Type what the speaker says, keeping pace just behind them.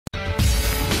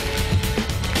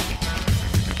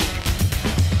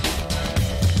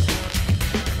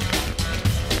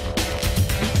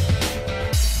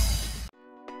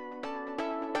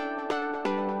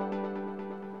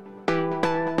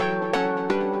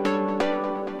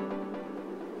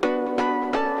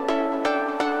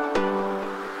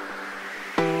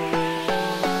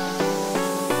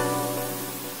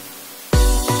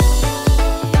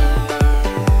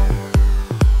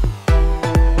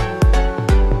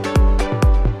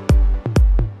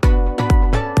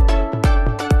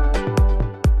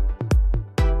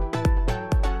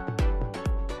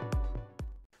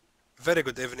very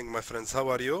good evening, my friends. How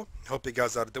are you? Hope you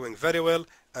guys are doing very well,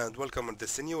 and welcome on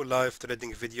this new live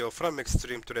trading video from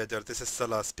Extreme Trader. This is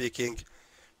Salah speaking.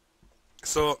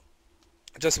 So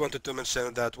just wanted to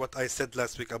mention that what I said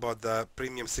last week about the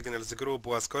premium signals group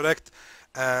was correct,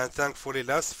 and thankfully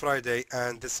last Friday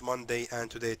and this Monday and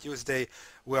today Tuesday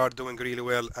we are doing really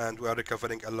well, and we are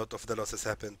recovering a lot of the losses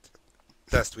happened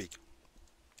last week.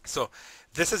 So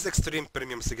this is Extreme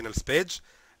Premium Signals page,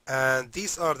 and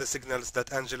these are the signals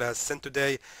that Angela has sent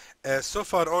today. So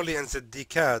far only NZD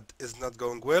CAD is not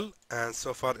going well, and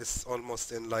so far it's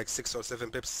almost in like 6 or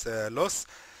 7 pips loss.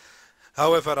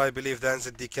 However, I believe the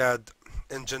NZD CAD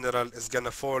in general is gonna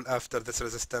fall after this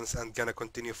resistance and gonna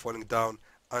continue falling down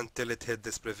until it hit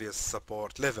this previous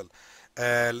support level.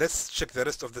 Let's check the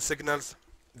rest of the signals.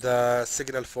 The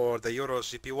signal for the Euro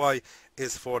GPY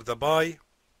is for the buy,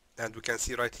 and we can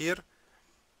see right here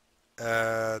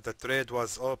the trade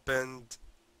was opened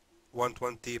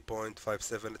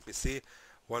 120.57. let me see,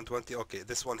 120. okay,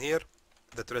 this one here,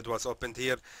 the trade was opened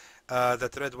here. The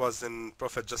trade was in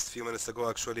profit just a few minutes ago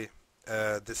actually.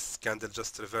 This candle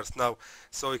just reversed now,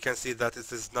 so you can see that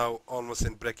it is now almost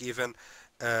in break even.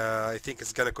 I think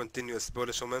it's gonna continue its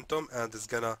bullish momentum and it's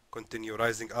gonna continue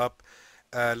rising up.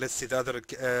 Let's see the other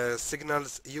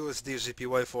signals. USD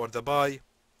GPY for the buy,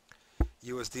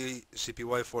 USD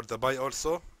GPY for the buy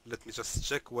also. Let me just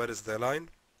check where is the line.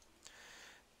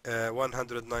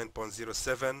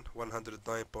 109.07,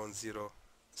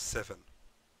 109.07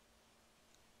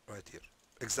 right here,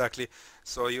 exactly.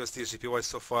 So USD GPY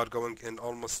so far going in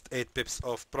almost 8 pips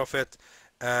of profit,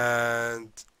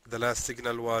 and the last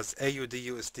signal was AUD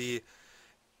USD.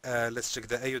 Let's check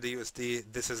the AUD USD.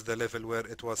 This is the level where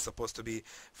it was supposed to be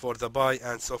for the buy,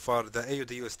 and so far the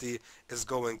AUD USD is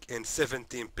going in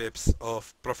 17 pips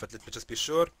of profit. Let me just be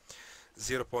sure.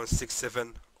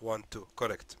 0.6712,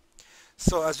 correct.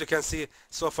 So as you can see,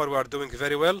 so far we are doing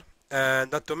very well, and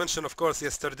not to mention, of course,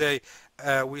 yesterday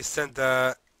we sent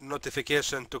the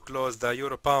notification to close the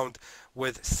euro pound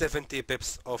with 70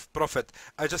 pips of profit.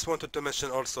 I just wanted to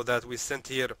mention also that we sent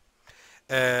here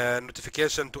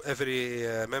notification to every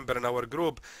member in our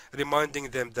group, reminding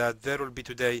them that there will be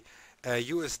today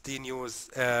USD news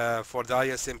for the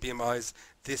ISM PMIs.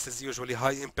 This is usually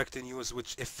high impact news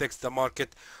which affects the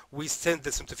market. We sent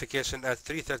this notification at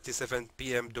 3:37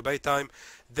 p.m. Dubai time.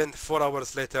 Then 4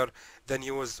 hours later the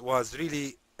news was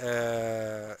really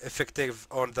effective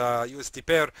on the USD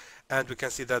pair, and we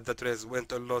can see that the trade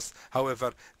went on loss.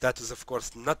 However, that is of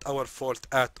course not our fault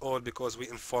at all, because we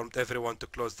informed everyone to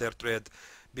close their trade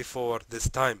before this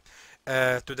time.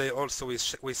 Today also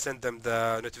we sent them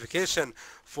the notification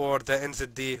for the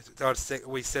NZD.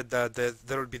 We said that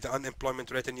there will be the unemployment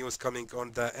rate news coming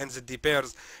on the NZD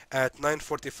pairs at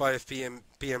 9:45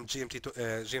 p.m.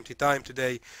 GMT time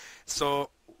today,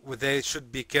 so they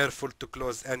should be careful to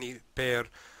close any pair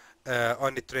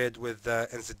on the trade with the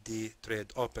NZD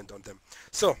trade opened on them.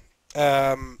 So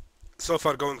so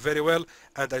far going very well,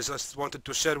 and I just wanted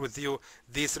to share with you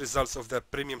these results of the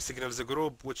premium signals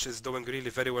group, which is doing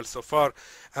really very well so far.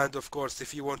 And of course,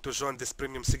 if you want to join this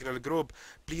premium signal group,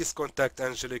 please contact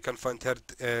Angela. You can find her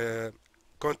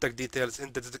contact details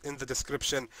in the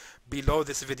description below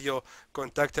this video.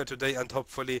 Contact her today, and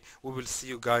hopefully we will see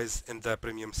you guys in the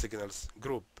premium signals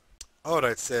group.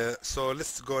 Alright, so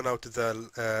let's go now to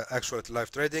the actual live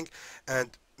trading,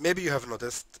 and maybe you have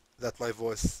noticed that my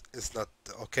voice is not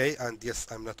okay, and yes,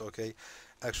 I'm not okay.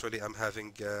 Actually, I'm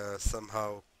having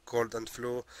somehow cold and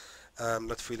flu. I'm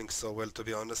not feeling so well, to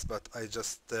be honest, but I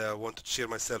just want to cheer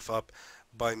myself up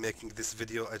by making this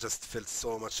video. I just felt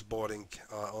so much boring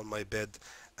on my bed,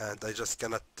 and I just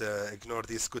cannot ignore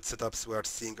these good setups we are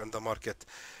seeing on the market.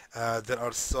 There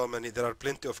are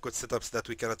plenty of good setups that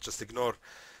we cannot just ignore.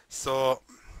 So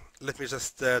let me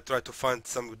just try to find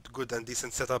some good and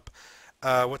decent setup.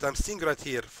 What I'm seeing right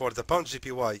here for the pound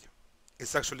GPY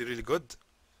is actually really good.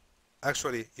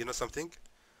 Actually, you know something?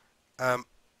 I'm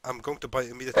going to buy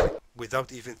immediately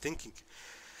without even thinking.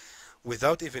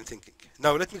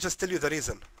 Now let me just tell you the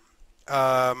reason.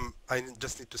 I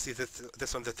just need to see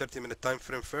this on the 30-minute time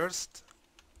frame first.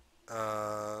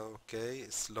 Okay,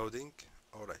 it's loading.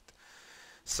 Alright.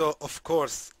 So of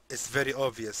course it's very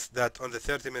obvious that on the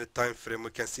 30-minute time frame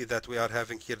we can see that we are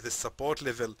having here this support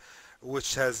level,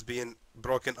 which has been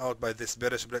broken out by this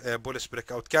bullish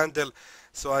breakout candle.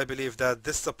 So I believe that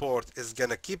this support is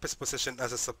gonna keep its position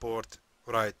as a support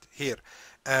right here.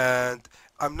 And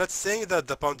I'm not saying that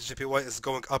the pound GPY is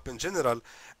going up in general.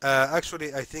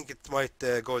 Actually, I think it might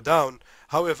go down.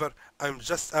 However, I'm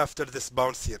just after this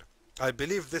bounce here. I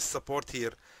believe this support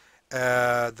here,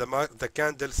 the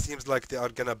candle seems like they are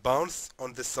gonna bounce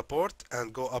on this support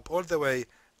and go up all the way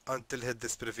until hit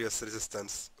this previous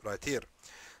resistance right here.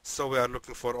 So we are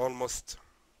looking for almost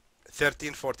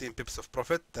 13-14 pips of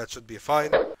profit. That should be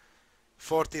fine.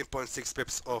 14.6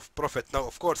 pips of profit. Now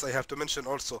of course I have to mention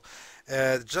also,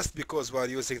 just because we are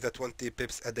using the 20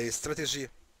 pips a day strategy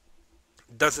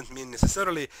doesn't mean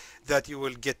necessarily that you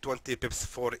will get 20 pips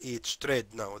for each trade.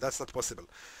 No, that's not possible.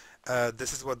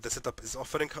 This is what the setup is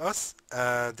offering us.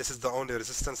 This is the only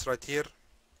resistance right here,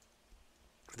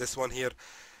 this one here.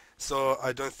 So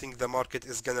I don't think the market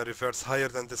is gonna reverse higher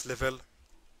than this level.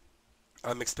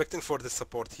 I'm expecting for the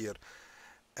support here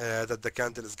that the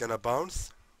candle is gonna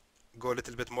bounce, go a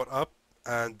little bit more up,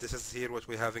 and this is here what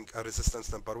we're having a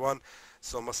resistance number 1.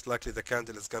 So most likely the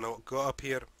candle is gonna go up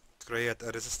here, create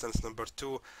a resistance number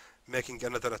 2, making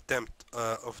another attempt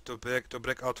to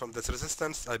break out from this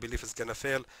resistance. I believe it's gonna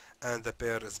fail, and the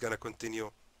pair is gonna continue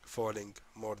falling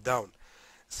more down.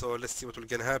 So let's see what will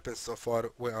gonna happen. So far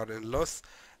we are in loss.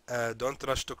 Don't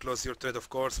rush to close your trade, of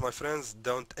course, my friends.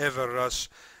 Don't ever rush.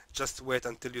 Just wait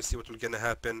until you see what will gonna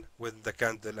happen when the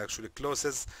candle actually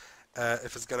closes.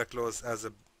 If it's gonna close as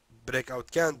a breakout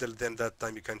candle, then that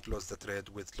time you can close the trade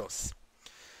with loss.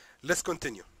 Let's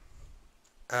continue.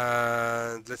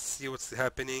 And let's see what's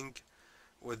happening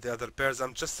with the other pairs.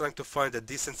 I'm just trying to find a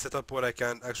decent setup where I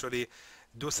can actually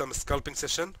do some scalping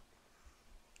session.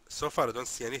 So far I don't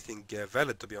see anything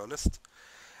valid, to be honest.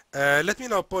 Let me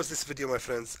now pause this video, my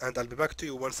friends, and I'll be back to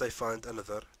you once I find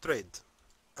another trade.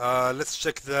 Let's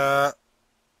check the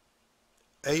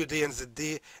AUD and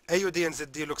ZD. AUD and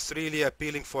ZD looks really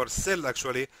appealing for sell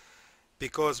actually,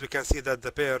 because we can see that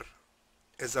the pair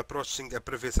is approaching a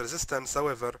previous resistance.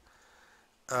 However,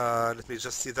 let me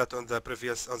just see that on the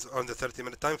previous, on the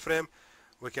 30-minute time frame,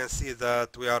 we can see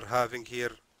that we are having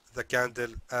here the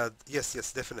candle at,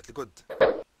 yes, definitely good,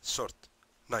 short,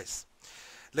 nice.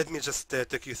 Let me just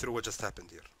take you through what just happened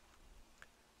here.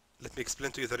 Let me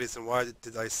explain to you the reason why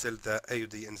did I sell the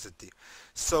AUD and ZD.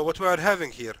 So what we are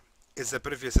having here is a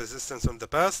previous resistance on the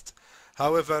past.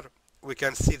 However, we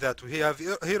can see that we have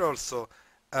here also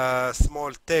a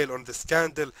small tail on this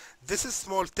candle. This is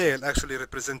small tail actually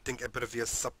representing a previous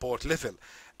support level,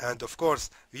 and of course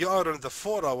you are on the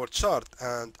 4-hour chart,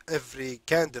 and every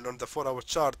candle on the 4-hour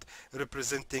chart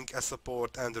representing a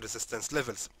support and resistance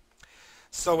levels.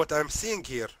 So what I'm seeing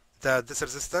here, that this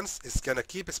resistance is gonna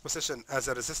keep its position as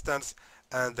a resistance,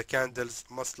 and the candles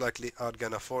most likely are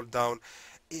gonna fall down.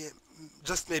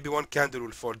 Just maybe one candle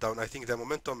will fall down. I think the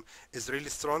momentum is really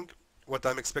strong. What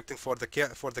I'm expecting for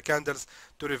the candles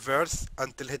to reverse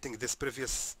until hitting this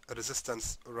previous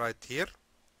resistance right here,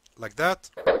 like that.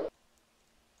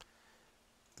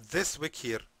 This wick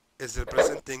here is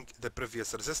representing the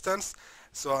previous resistance,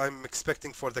 so I'm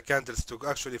expecting for the candles to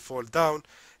actually fall down,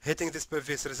 hitting this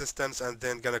previous resistance, and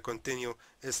then gonna continue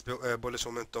its bullish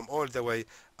momentum all the way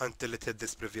until it hit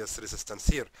this previous resistance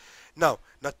here. Now,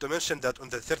 not to mention that on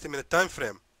the 30-minute time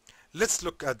frame, let's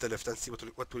look at the left and see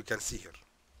what we can see here,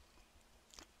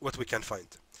 what we can find.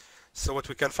 So what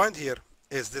we can find here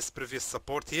is this previous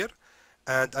support here,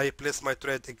 and I place my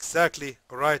trade exactly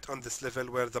right on this level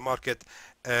where the market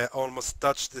almost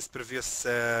touched this previous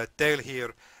tail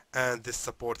here and this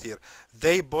support here.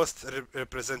 They both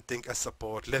representing a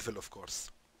support level, of course,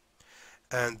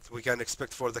 and we can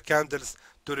expect for the candles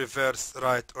to reverse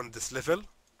right on this level.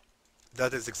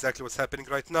 That is exactly what's happening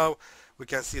right now. We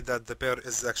can see that the pair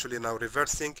is actually now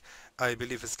reversing. I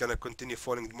believe it's gonna continue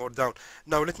falling more down.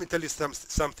 Now let me tell you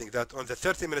something, that on the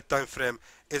 30-minute time frame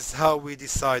is how we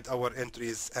decide our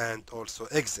entries and also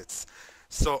exits.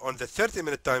 So on the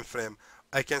 30-minute time frame,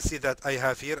 I can see that I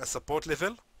have here a support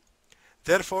level.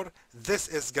 Therefore, this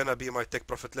is gonna be my take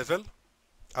profit level.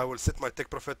 I will set my take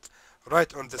profit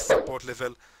right on this support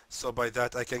level. So by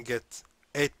that I can get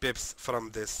 8 pips from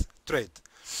this trade,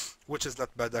 which is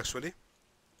not bad actually.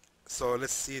 So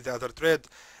let's see the other trade.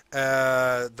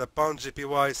 The pound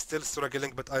JPY still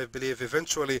struggling, but I believe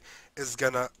eventually is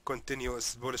gonna continue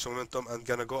its bullish momentum and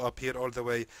gonna go up here all the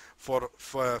way for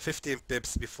 15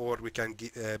 pips before we can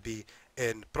be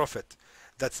in profit.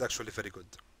 That's actually very good.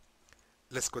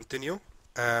 Let's continue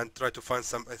and try to find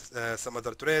some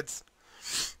other trades.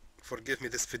 Forgive me,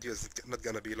 this video is not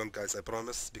gonna be long, guys, I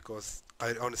promise, because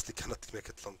I honestly cannot make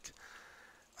it long.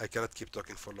 I cannot keep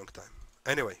talking for a long time.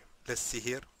 Anyway, let's see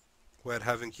here. We're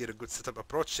having here a good setup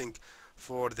approaching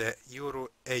for the Euro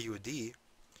AUD,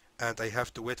 and I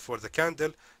have to wait for the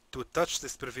candle to touch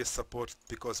this previous support,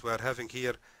 because we are having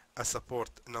here a support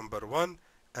number 1,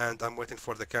 and I'm waiting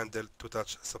for the candle to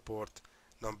touch support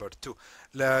number 2.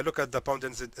 Look at the pound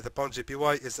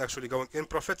JPY is actually going in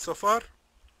profit so far.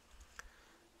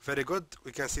 Very good.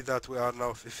 We can see that we are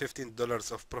now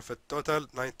 $15 of profit total,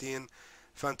 19.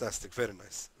 Fantastic. Very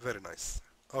nice. Very nice.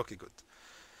 Okay, good.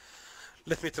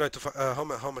 Let me try to find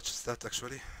how much is that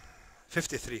actually?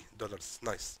 $53.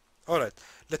 Nice. All right.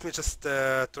 Let me just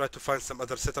try to find some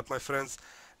other setup, my friends,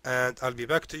 and I'll be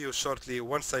back to you shortly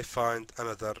once I find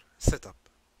another setup.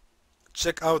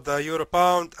 Check out the euro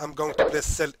pound. I'm going to place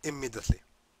sell immediately.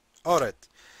 All right.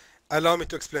 Allow me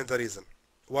to explain the reason.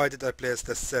 Why did I place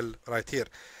the sell right here?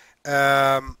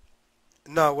 Um,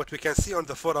 Now what we can see on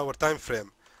the 4-hour time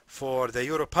frame for the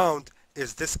euro pound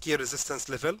is this key resistance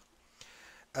level.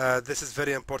 This is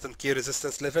very important key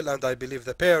resistance level, and I believe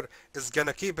the pair is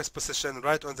gonna keep its position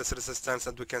right on this resistance,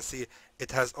 and we can see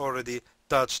it has already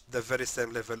touched the very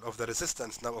same level of the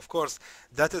resistance. Now of course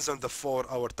that is on the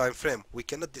 4-hour time frame. We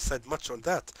cannot decide much on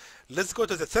that. Let's go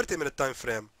to the 30-minute time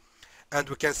frame, and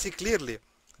we can see clearly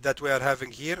that we are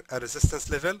having here a resistance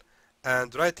level,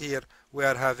 and right here we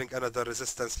are having another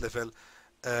resistance level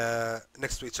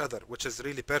next to each other, which is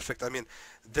really perfect. I mean,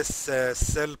 this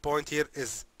sell point here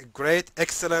is great,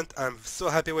 excellent. I'm so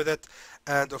happy with it,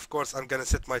 and of course I'm gonna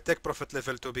set my take profit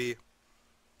level to be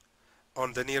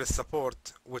on the nearest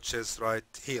support, which is right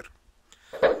here.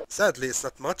 Sadly it's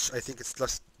not much. I think it's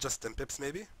just 10 pips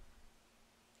maybe,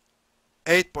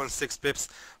 8.6 pips.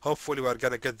 Hopefully we are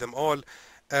gonna get them all.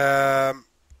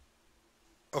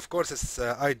 Of course it's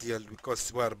ideal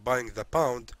because we are buying the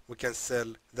pound, we can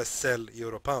sell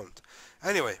euro pound.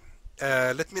 Anyway,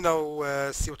 let me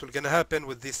now see what will gonna happen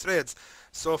with these trades.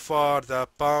 So far the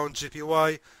pound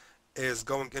GPY is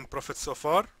going in profit so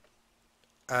far,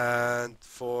 and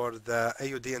for the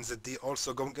AUD and ZD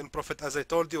also going in profit. As I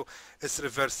told you, it's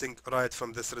reversing right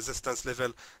from this resistance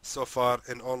level so far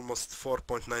in almost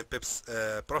 4.9 pips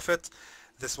profit.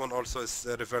 This one also is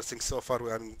reversing so far.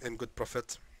 We are in good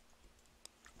profit.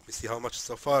 We see how much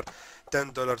so far,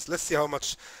 $10. Let's see how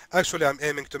much. Actually I'm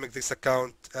aiming to make this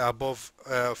account above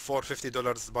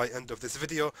 $450 by end of this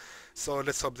video, so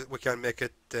let's hope that we can make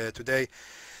it today.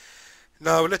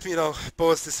 Now let me now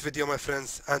pause this video, my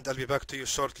friends, and I'll be back to you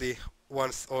shortly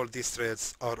once all these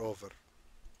trades are over.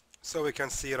 So we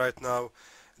can see right now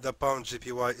the pound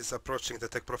GPY is approaching the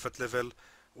take profit level,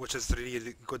 which is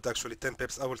really good actually. 10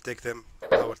 pips. I will take them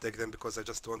because I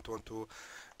just don't want to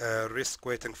risk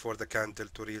waiting for the candle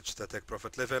to reach the take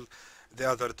profit level. The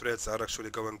other trades are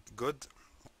actually going good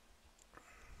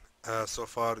so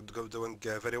far, doing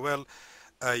very well.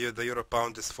 The euro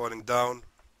pound is falling down.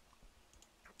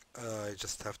 I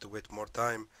just have to wait more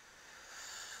time.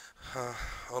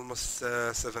 Almost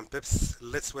 7 pips.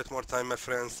 Let's wait more time, my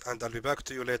friends, and I'll be back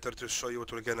to you later to show you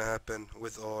what will gonna happen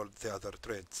with all the other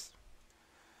trades.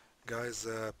 Guys,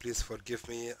 please forgive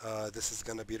me. This is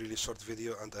gonna be a really short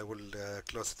video, and I will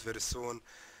close it very soon.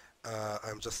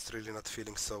 I'm just really not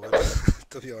feeling so well.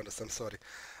 To be honest, I'm sorry.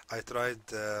 I tried,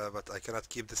 but I cannot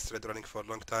keep this trade running for a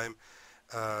long time.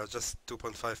 Just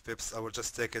 2.5 pips. I will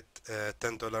just take it.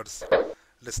 $10.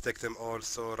 Let's take them all.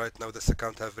 So right now this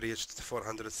account have reached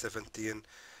 $417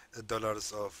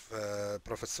 of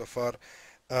profit so far.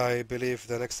 I believe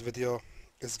the next video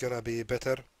is gonna be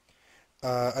better.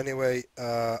 Anyway,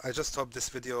 I just hope this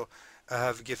video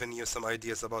have given you some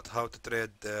ideas about how to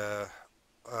trade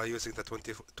using the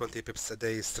 20 pips a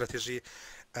day strategy.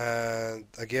 And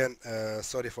again,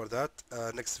 sorry for that.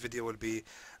 Next video will be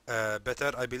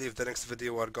better. I believe the next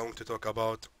video we are going to talk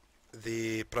about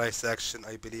the price action.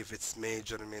 I believe it's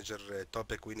major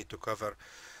topic we need to cover.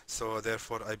 So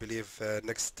therefore I believe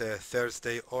next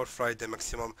Thursday or Friday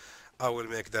maximum I will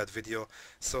make that video.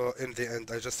 So in the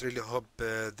end, I just really hope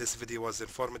this video was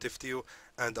informative to you,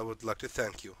 and I would like to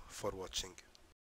thank you for watching.